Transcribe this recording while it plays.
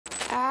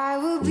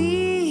will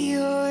be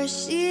your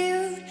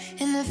shield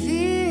in the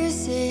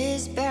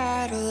fiercest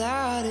battle.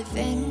 I'll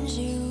defend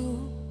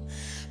you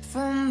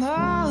from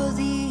all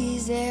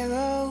these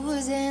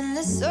arrows, and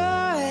the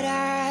sword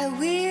I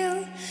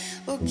wield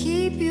will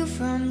keep you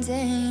from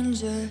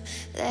danger.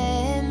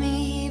 Let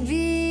me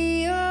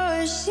be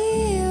your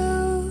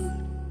shield.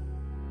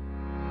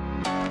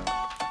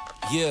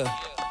 Yeah.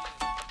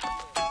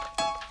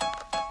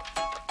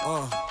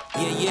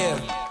 Yeah.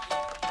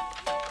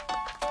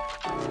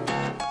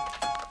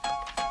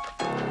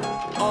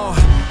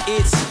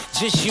 It's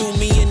just you,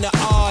 me, and the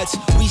odds.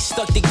 We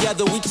stuck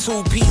together, we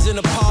two peas in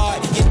a pod.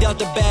 You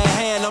dealt a bad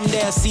hand, I'm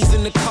there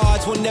seizing the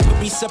cards. We'll never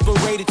be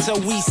separated till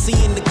we see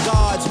in the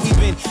gods. We've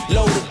been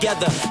low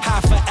together,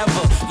 high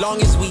forever.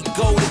 Long as we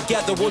go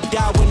together, we'll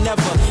die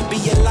whenever. Be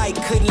a light,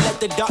 couldn't let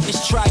the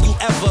darkness try you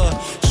ever.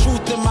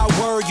 Truth in my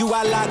word, you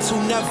I lie to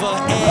never.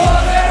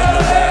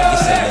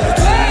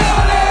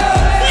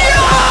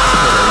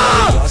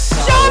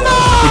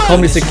 Hier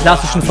kommen diese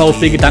klassischen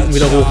VfB-Gedanken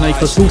wieder hoch. Ne? Ich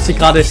versuche sie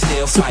gerade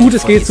so gut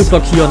es geht zu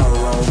blockieren.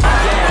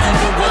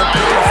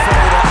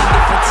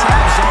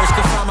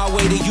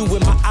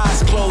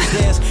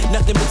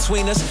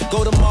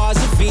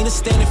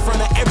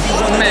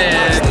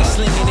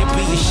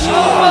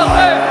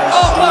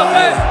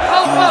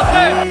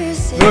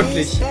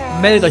 Wirklich,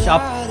 meldet euch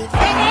ab.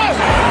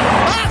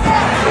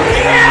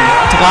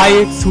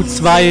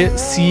 3:2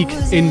 Sieg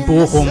in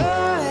Bochum.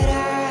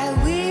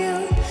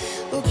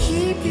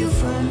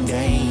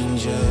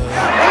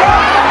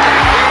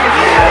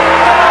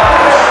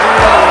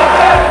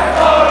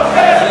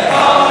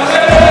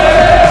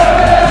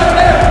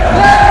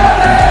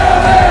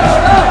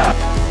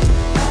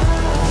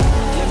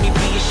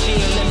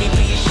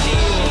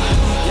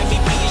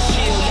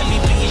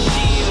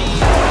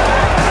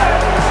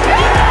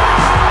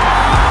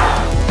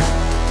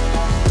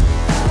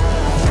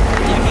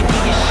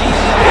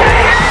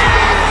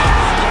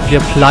 Wir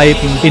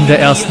bleiben in der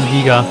ersten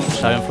Liga.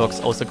 Flux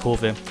aus der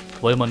Kurve.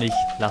 Wollen wir nicht.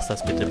 Lasst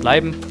das bitte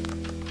bleiben.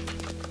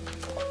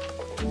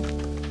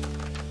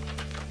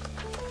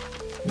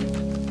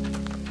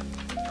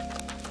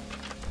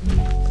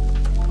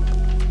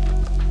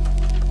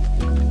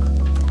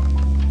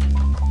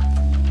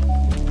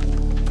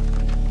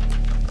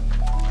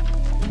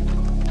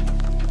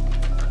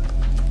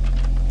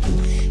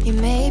 You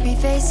may be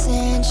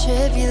facing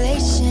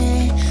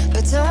tribulation,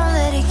 but don't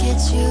let it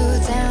get you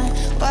down.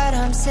 What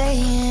I'm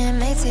saying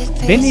may take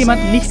patience. Wenn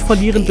jemand nicht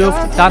verlieren dürft,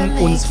 dann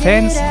uns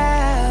Fans.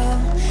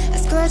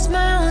 Ist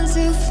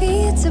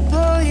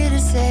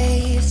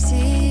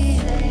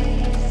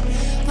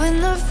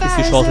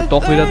die Chance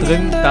doch wieder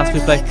drin, dass wir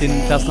vielleicht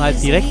den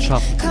Klassenerhalt direkt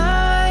schaffen.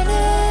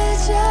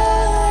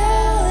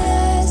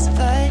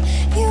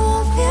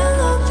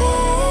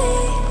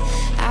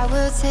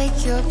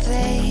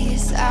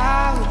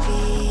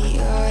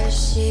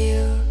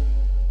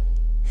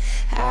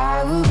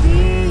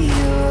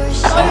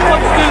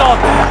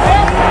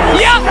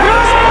 Ja!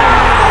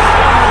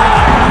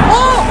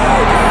 Oh!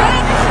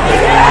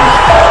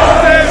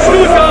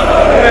 Stuttgart!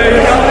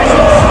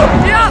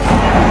 Ja!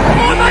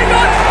 Oh mein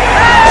Gott!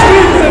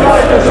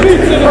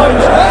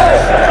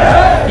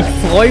 Ich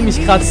freue mich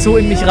gerade so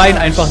in mich rein,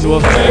 einfach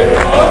nur.